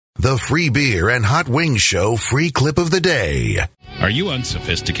The Free Beer and Hot Wings Show free clip of the day. Are you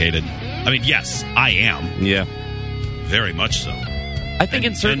unsophisticated? I mean, yes, I am. Yeah. Very much so. I think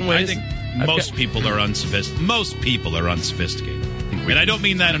in certain ways. I think most people are unsophisticated. Most people are unsophisticated. And I don't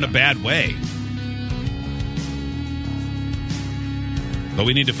mean that in a bad way. But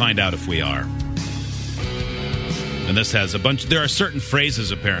we need to find out if we are. And this has a bunch. There are certain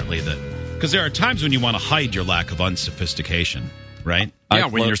phrases, apparently, that. Because there are times when you want to hide your lack of unsophistication, right? Yeah,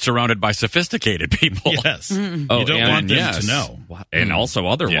 when you're surrounded by sophisticated people. Yes. Oh, you don't want them to know. And also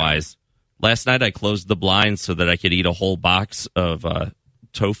otherwise. Yeah. Last night I closed the blinds so that I could eat a whole box of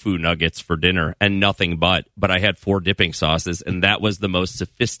tofu nuggets for dinner and nothing but I had 4 dipping sauces, and that was the most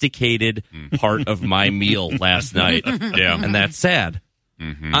sophisticated part of my meal last night. Yeah. And that's sad.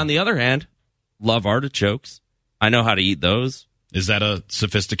 Mm-hmm. On the other hand, love artichokes. I know how to eat those. Is that a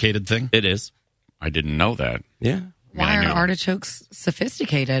sophisticated thing? It is. I didn't know that. Yeah. Why are artichokes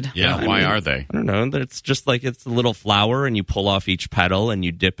sophisticated? Yeah, why are they? I don't know. It's just like it's a little flower, and you pull off each petal, and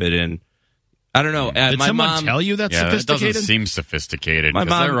you dip it in. I don't know. Did someone tell you that's sophisticated? It doesn't seem sophisticated. Because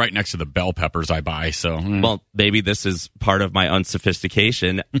they're right next to the bell peppers I buy. So, Well, maybe this is part of my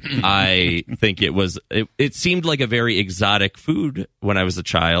unsophistication. I think it seemed like a very exotic food when I was a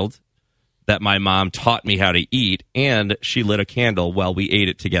child that my mom taught me how to eat, and she lit a candle while we ate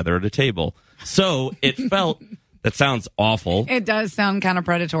it together at a table. So it felt... That sounds awful. It does sound kind of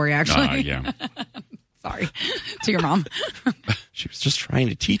predatory, actually. Yeah. Sorry to your mom. She was just trying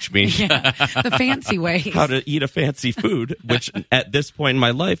to teach me the fancy ways. How to eat a fancy food, which at this point in my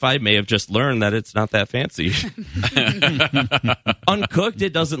life, I may have just learned that it's not that fancy. Uncooked,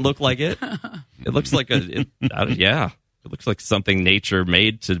 it doesn't look like it. It looks like it looks like something nature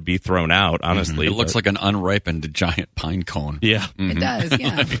made to be thrown out, honestly. It looks like an unripened giant pine cone. Yeah. It does,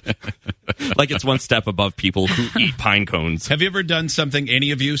 yeah. Like it's one step above people who eat pine cones. Have you ever done something,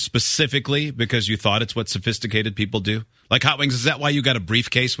 any of you, specifically because you thought it's what sophisticated people do? Like Hot Wings, is that why you got a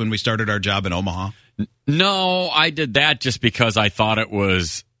briefcase when we started our job in Omaha? No, I did that just because I thought it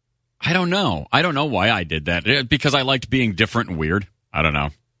was... I don't know. I don't know why I did that. Because I liked being different and weird. I don't know.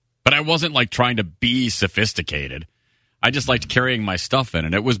 But I wasn't like trying to be sophisticated. I just liked carrying my stuff in,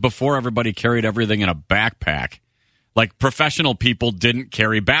 and it was before everybody carried everything in a backpack. Like, professional people didn't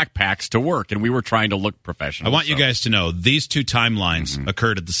carry backpacks to work, and we were trying to look professional. I want you guys to know, these two timelines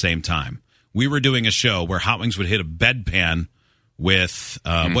occurred at the same time. We were doing a show where Hot Wings would hit a bedpan with,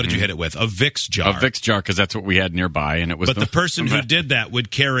 what did you hit it with? A Vicks jar. A Vicks jar, because that's what we had nearby, and it was. But the person who did that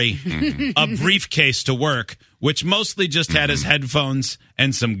would carry a briefcase to work, which mostly just had his headphones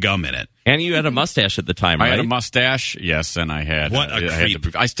and some gum in it. And you had a mustache at the time, right? I had a mustache, yes, and I had... What a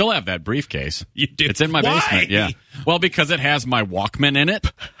creep. I still have that briefcase. You do? It's in my basement, yeah. Well, because it has my Walkman in it,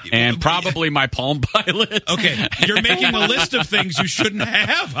 and probably my Palm Pilot. Okay, you're making a list of things you shouldn't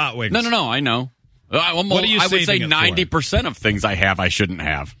have, Hot Wings. No, I know. What are you I would say saving it for? 90% of things I have I shouldn't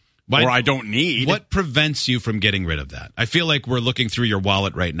have. Or I don't need. What prevents you from getting rid of that? I feel like we're looking through your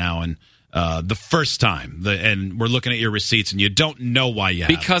wallet right now, and the first time, and we're looking at your receipts, and you don't know why you have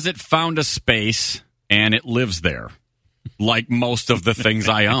Because it found a space, and it lives there. Like most of the things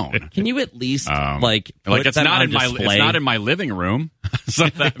I own. Can you at least like it's not in my living room? So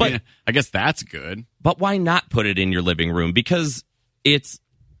I guess that's good. But why not put it in your living room? Because it's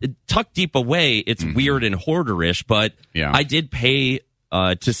tucked deep away. It's weird and hoarderish. But I did pay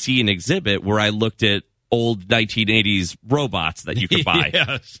to see an exhibit where I looked at old 1980s robots that you could buy.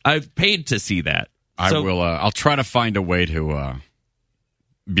 Yes. I've paid to see that. I'll try to find a way to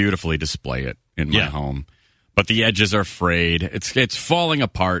beautifully display it in my home. But the edges are frayed. It's falling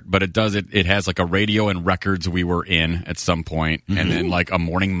apart, but it has like a radio and records we were in at some point, and then like a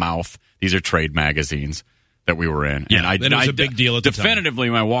Morning Mouth. These are trade magazines that we were in. Yeah, and it was a big deal at the time. Definitively,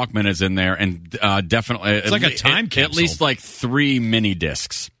 my Walkman is in there, and definitely... It's like a time capsule. At least like 3 mini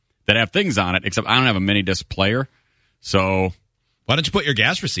discs that have things on it, except I don't have a mini disc player, so... Why don't you put your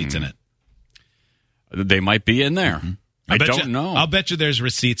gas receipts in it? They might be in there. I don't know. I'll bet you there's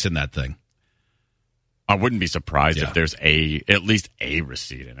receipts in that thing. I wouldn't be surprised if there's at least a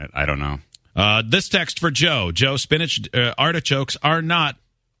receipt in it. I don't know. This text for Joe. Joe, spinach artichokes are not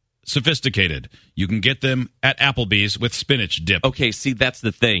sophisticated. You can get them at Applebee's with spinach dip. Okay, see, that's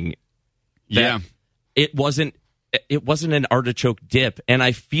the thing. It wasn't an artichoke dip, and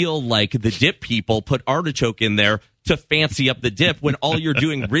I feel like the dip people put artichoke in there to fancy up the dip when all you're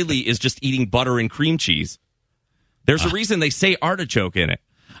doing really is just eating butter and cream cheese. There's a reason they say artichoke in it.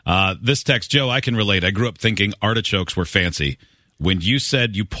 This text, Joe, I can relate. I grew up thinking artichokes were fancy. When you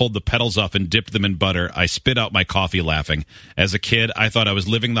said you pulled the petals off and dipped them in butter, I spit out my coffee laughing. As a kid, I thought I was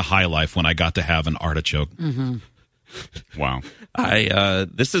living the high life when I got to have an artichoke. Wow.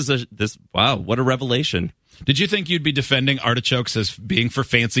 Wow, what a revelation. Did you think you'd be defending artichokes as being for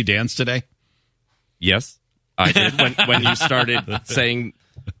Fancy Dan's today? Yes, I did when you started saying,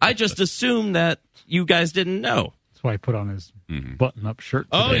 I just assumed that you guys didn't know. That's why I put on his button-up shirt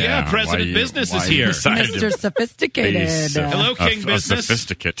today. Oh, yeah, President Business is here. Mr. Sophisticated. Hello, King Business.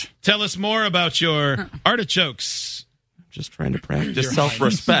 Sophisticate. Tell us more about your artichokes. Just trying to practice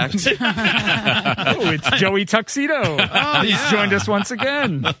self-respect. Oh, it's Joey Tuxedo. He's joined us once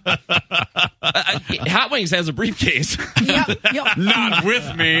again. Hot Wings has a briefcase. Yep. Not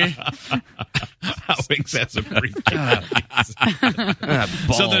with me. Hot Wings has a briefcase.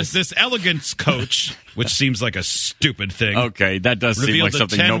 So there's this elegance coach, which seems like a stupid thing. Okay, that does seem Revealed like the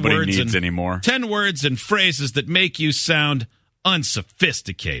something 10 nobody words needs and- anymore. 10 words and phrases that make you sound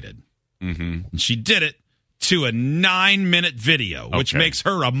unsophisticated. Mm-hmm. And she did it to a 9-minute video, which Okay. makes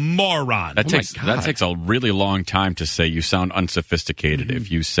her a moron. That takes a really long time to say you sound unsophisticated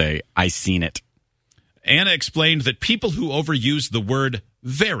if you say, I seen it. Anna explained that people who overuse the word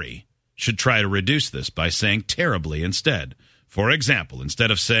very should try to reduce this by saying terribly instead. For example,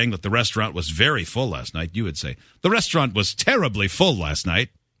 instead of saying that the restaurant was very full last night, you would say, the restaurant was terribly full last night.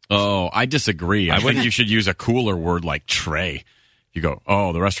 Oh, I disagree. I think you should use a cooler word like tray. You go,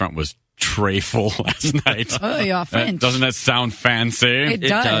 oh, the restaurant was tray full last night. Oh, yeah, French. Doesn't that sound fancy? It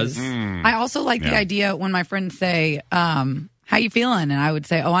does. I also like the idea when my friends say, how you feeling? And I would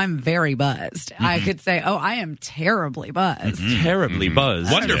say, oh, I'm very buzzed. I could say, oh, I am terribly buzzed. Terribly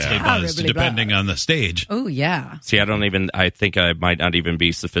buzzed. Wonderfully buzzed, Terribly depending buzzed. on the stage. Oh, yeah. See, I think I might not even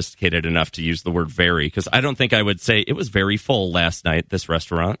be sophisticated enough to use the word very, because I don't think I would say it was very full last night, this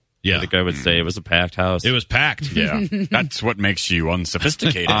restaurant. Yeah. I think I would say it was a packed house. It was packed. Yeah. That's what makes you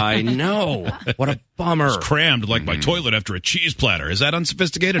unsophisticated. I know. What a bummer. Crammed like my toilet after a cheese platter. Is that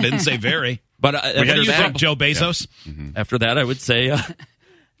unsophisticated? I didn't say very. But What after, do you that, think, Joe Bezos? after that, I would say...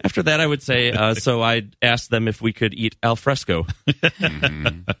 so I'd ask them if we could eat al fresco,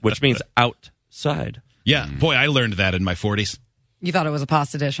 which means outside. Yeah. Boy, I learned that in my 40s. You thought it was a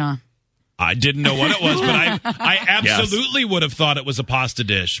pasta dish, huh? I didn't know what it was, but I absolutely would have thought it was a pasta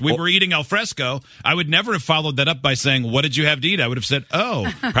dish. We were eating al fresco. I would never have followed that up by saying, what did you have to eat? I would have said,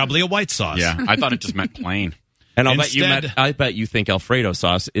 oh, probably a white sauce. Yeah, I thought it just meant plain. And Instead- I bet you think Alfredo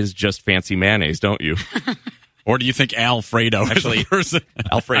sauce is just fancy mayonnaise, don't you? Or do you think Alfredo Actually, is the person?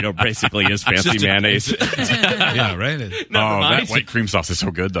 Alfredo basically is fancy mayonnaise. Yeah, right. That white cream sauce is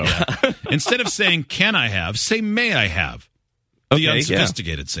so good, though. Instead of saying, can I have, say, may I have. The Okay,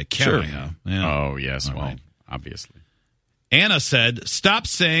 unsophisticated say, can Sure. I have. Yeah. Oh, yes. Well, right. obviously. Anna said, stop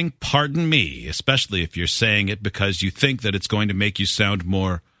saying pardon me, especially if you're saying it because you think that it's going to make you sound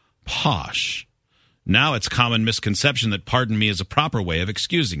more posh. Now it's common misconception that pardon me is a proper way of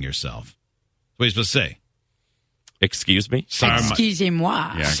excusing yourself. What are you supposed to say? Excuse me?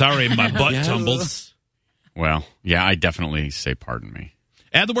 Excusez-moi. Yeah. Sorry, my butt Yes. tumbled. Well, yeah, I definitely say pardon me.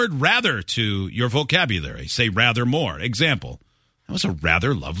 Add the word rather to your vocabulary. Say rather more. Example, that was a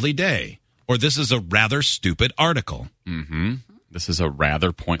rather lovely day. Or this is a rather stupid article. This is a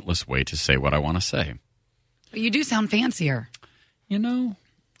rather pointless way to say what I want to say. But you do sound fancier. You know,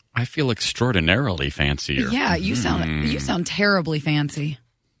 I feel extraordinarily fancier. Yeah, you sound terribly fancy.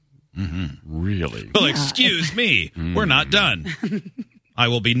 Really? Well, excuse me. We're not done. I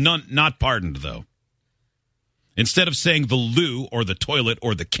will be not pardoned, though. Instead of saying the loo or the toilet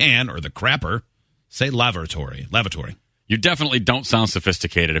or the can or the crapper, say lavatory. Lavatory. You definitely don't sound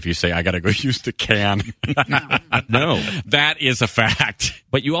sophisticated if you say, I got to go use the can. No. That is a fact.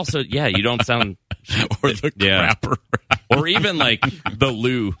 But you also, you don't sound... Or the Yeah. crapper. Or even like the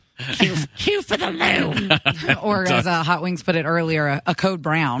loo. Q for the loo. Or as Hot Wings put it earlier, a code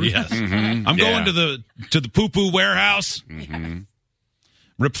brown. Yes. I'm going to the poo-poo warehouse.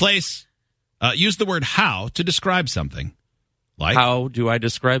 Replace, use the word how to describe something. Like, How do I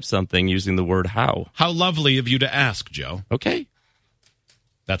describe something using the word how? how lovely of you to ask, Joe. Okay.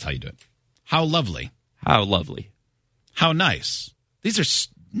 That's how you do it. How lovely. How lovely. How nice. These are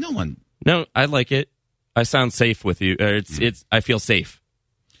no one. No, I like it. I sound safe with you. I feel safe.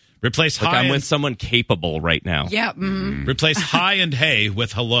 Replace Like hi I'm and, with someone capable right now. Yeah. replace hi and hey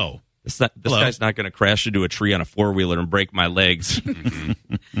with hello. This Hello. guy's not going to crash into a tree on a four-wheeler and break my legs.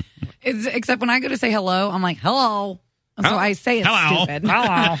 Except when I go to say hello, I'm like, hello. So I say it's Hello. stupid.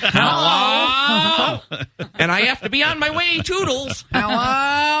 Hello. And I have to be on my way, Toodles.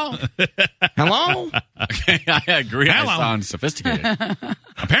 Hello. Hello. I agree. Hello. I sound sophisticated.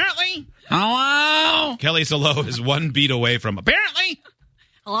 Apparently, Hello? Kelly's hello is one beat away from apparently.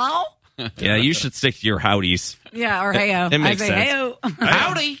 Hello? Yeah, you should stick to your howdies. Yeah, or heyo. It makes I say sense. heyo.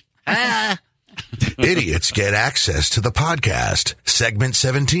 Howdy. Idiots get access to the podcast, segment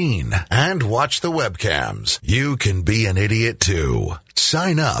 17, and watch the webcams. You can be an idiot too.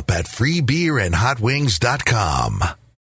 Sign up at freebeerandhotwings.com.